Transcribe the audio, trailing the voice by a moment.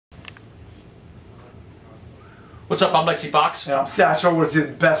What's up? I'm Lexi Fox. And I'm Satchel, which is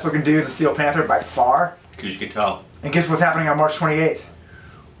the best looking dude to steal Panther by far. Because you can tell. And guess what's happening on March 28th?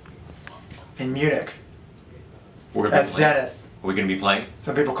 In Munich. We're gonna at Zenith. Are we going to be playing?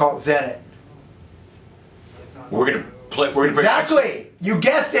 Some people call it Zenith. We're going to play. We're Exactly! You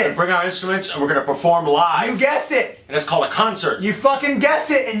guessed it! Bring our instruments and we're going to perform live. You guessed it! And it's called a concert. You fucking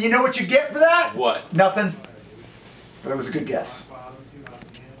guessed it! And you know what you get for that? What? Nothing. But it was a good guess.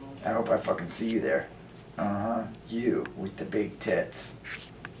 I hope I fucking see you there. Uh-huh. You with the big tits.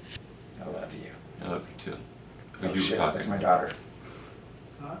 I love you. I love you too. Oh shit, that's my daughter.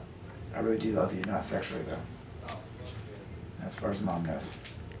 I really do love you, not sexually though. As far as mom knows.